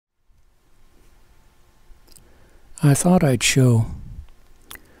I thought I'd show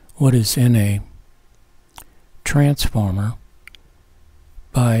what is in a transformer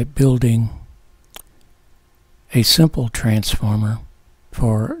by building a simple transformer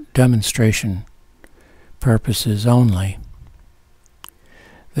for demonstration purposes only.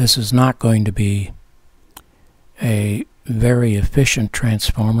 This is not going to be a very efficient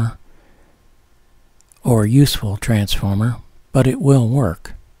transformer or useful transformer, but it will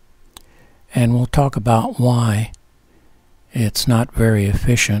work. And we'll talk about why it's not very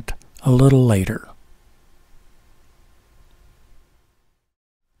efficient a little later.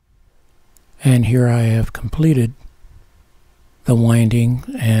 And here I have completed the winding,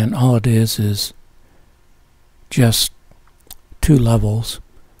 and all it is just 2 levels.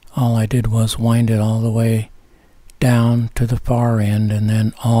 All I did was wind it all the way down to the far end and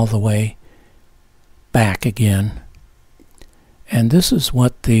then all the way back again. And this is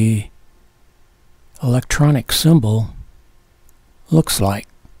what the electronic symbol looks like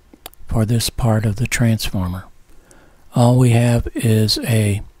for this part of the transformer. All we have is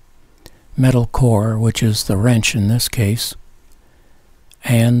a metal core, which is the wrench in this case,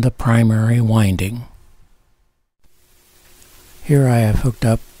 and the primary winding. Here I have hooked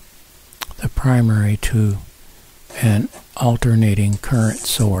up the primary to an alternating current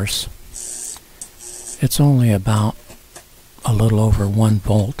source. It's only about a little over 1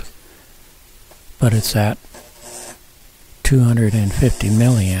 volt, but it's at 250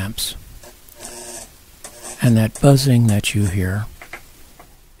 milliamps. And that buzzing that you hear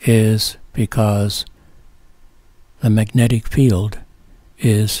is because the magnetic field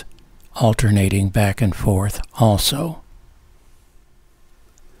is alternating back and forth also.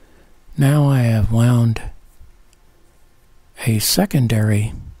 Now I have wound a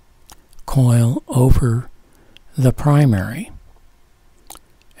secondary coil over the primary,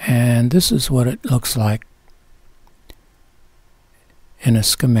 and this is what it looks like in a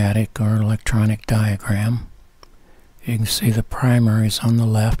schematic or electronic diagram. You can see the primary is on the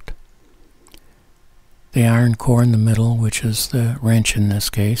left, the iron core in the middle, which is the wrench in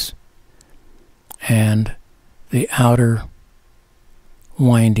this case, and the outer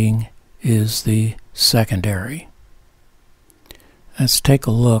winding is the secondary. Let's take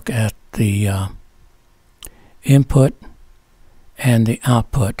a look at the input and the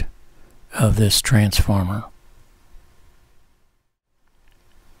output of this transformer.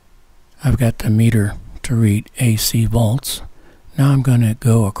 I've got the meter to read AC volts. Now I'm going to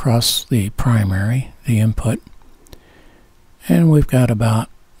go across the primary, the input, and we've got about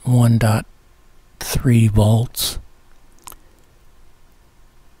 1.3 volts.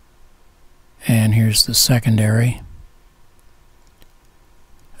 And here's the secondary.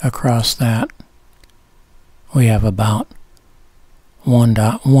 Across that we have about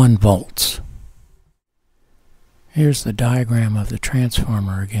 1.1 volts. Here's the diagram of the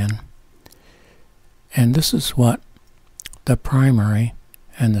transformer again. And this is what the primary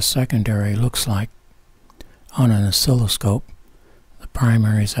and the secondary looks like on an oscilloscope. The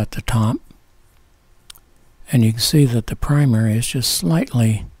primary is at the top, and you can see that the primary is just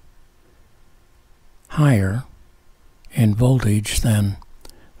slightly higher in voltage than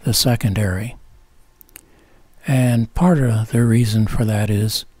the secondary. And part of the reason for that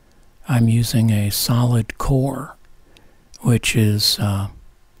is I'm using a solid core, which is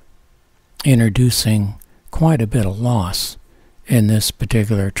introducing quite a bit of loss in this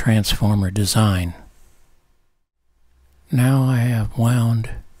particular transformer design. Now I have wound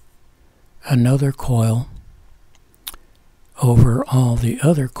another coil over all the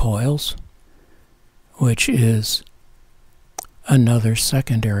other coils, which is another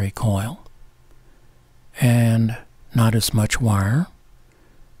secondary coil, and not as much wire.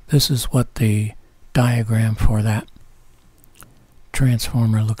 This is what the diagram for that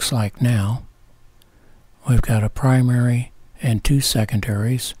transformer looks like now. We've got a primary and 2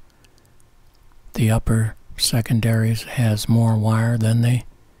 secondaries. The upper secondaries has more wire than the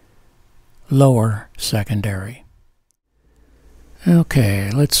lower secondary.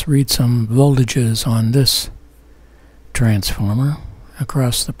 Okay, let's read some voltages on this transformer.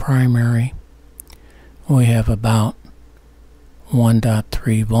 Across the primary we have about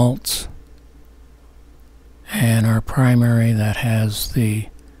 1.3 volts, and our primary that has the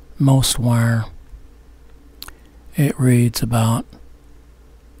most wire, it reads about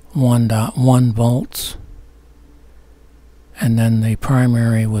 1.1 volts, and then the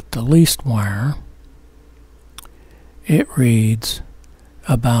primary with the least wire, it reads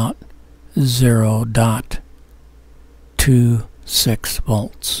about 0.26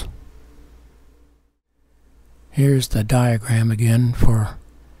 volts. Here's the diagram again for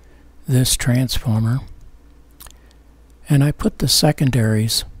this transformer. And I put the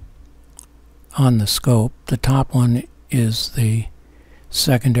secondaries on the scope. The top one is the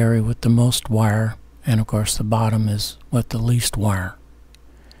secondary with the most wire, and of course the bottom is with the least wire.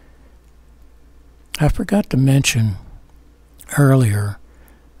 I forgot to mention earlier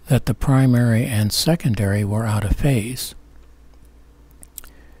that the primary and secondary were out of phase.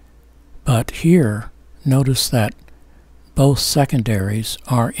 But here, notice that both secondaries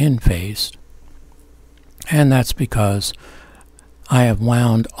are in phase. And that's because I have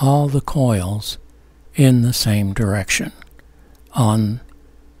wound all the coils in the same direction on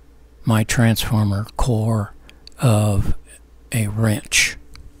my transformer core of a wrench.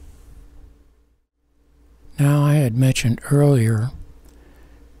 Now, I had mentioned earlier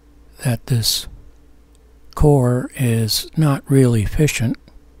that this core is not really efficient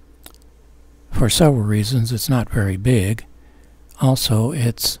for several reasons. It's not very big. Also,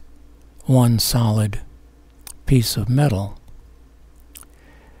 it's one solid piece of metal.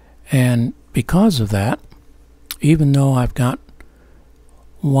 And because of that, even though I've got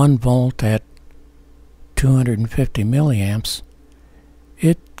 1 volt at 250 milliamps,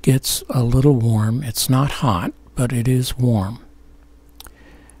 it gets a little warm. It's not hot, but it is warm.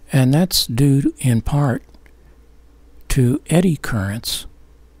 And that's due in part to eddy currents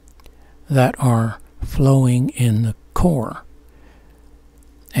that are flowing in the core.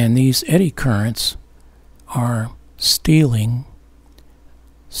 And these eddy currents are stealing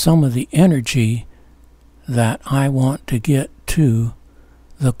some of the energy that I want to get to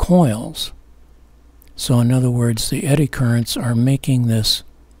the coils. So in other words, the eddy currents are making this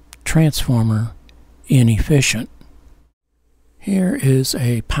transformer inefficient. Here is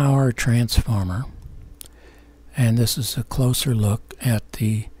a power transformer, and this is a closer look at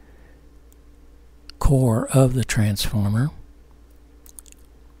the core of the transformer.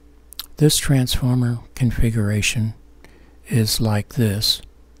 This transformer configuration is like this.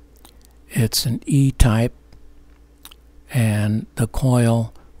 It's an E-type, and the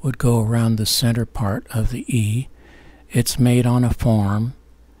coil would go around the center part of the E. It's made on a farm,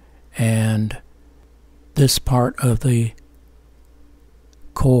 and this part of the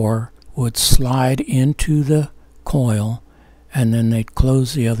core would slide into the coil, and then they'd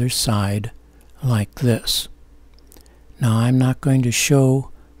close the other side like this. Now, I'm not going to show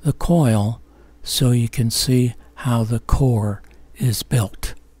the coil so you can see how the core is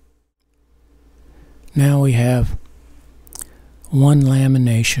built. Now we have one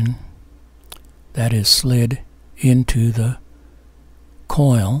lamination that is slid into the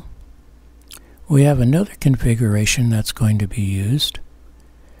coil. We have another configuration that's going to be used,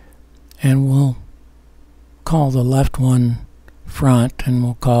 and we'll call the left one front and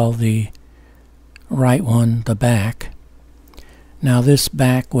we'll call the right one the back. Now this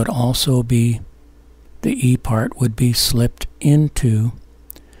back would also be, the E part would be slipped into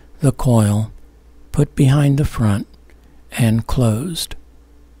the coil, put behind the front, and closed.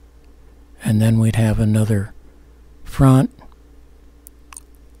 And then we'd have another front,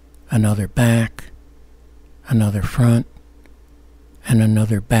 another back, another front, and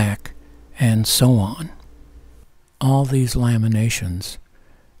another back, and so on. All these laminations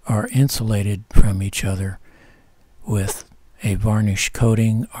are insulated from each other with a varnish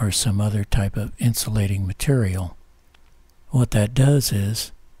coating or some other type of insulating material. What that does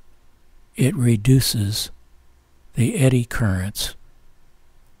is it reduces the eddy currents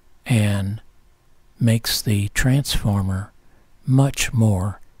and makes the transformer much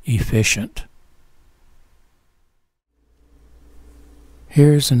more efficient.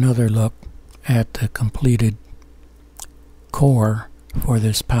 Here's another look at the completed core for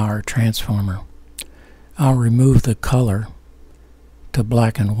this power transformer. I'll remove the color to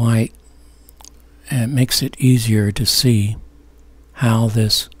black and white, and it makes it easier to see how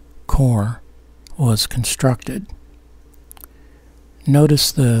this core was constructed.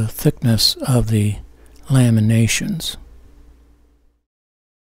 Notice the thickness of the laminations.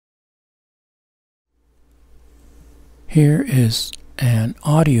 Here is an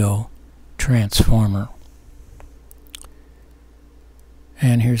audio transformer,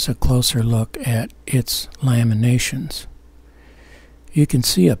 and here's a closer look at its laminations. You can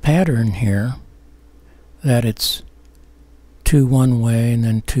see a pattern here that it's two one way and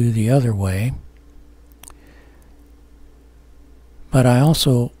then two the other way. But I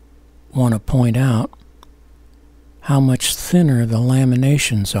also want to point out how much thinner the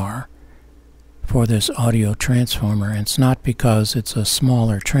laminations are for this audio transformer. And it's not because it's a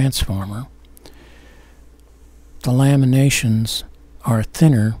smaller transformer. The laminations are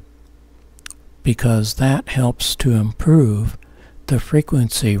thinner because that helps to improve the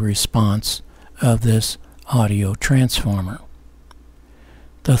frequency response of this audio transformer.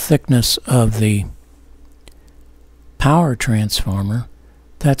 The thickness of the power transformer,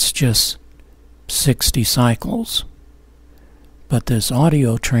 that's just 60 cycles. But this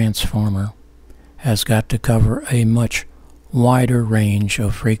audio transformer has got to cover a much wider range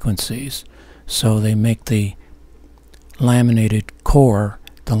of frequencies. So they make the laminated core,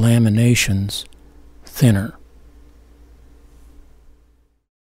 the laminations, thinner.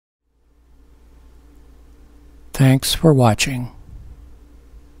 Thanks for watching.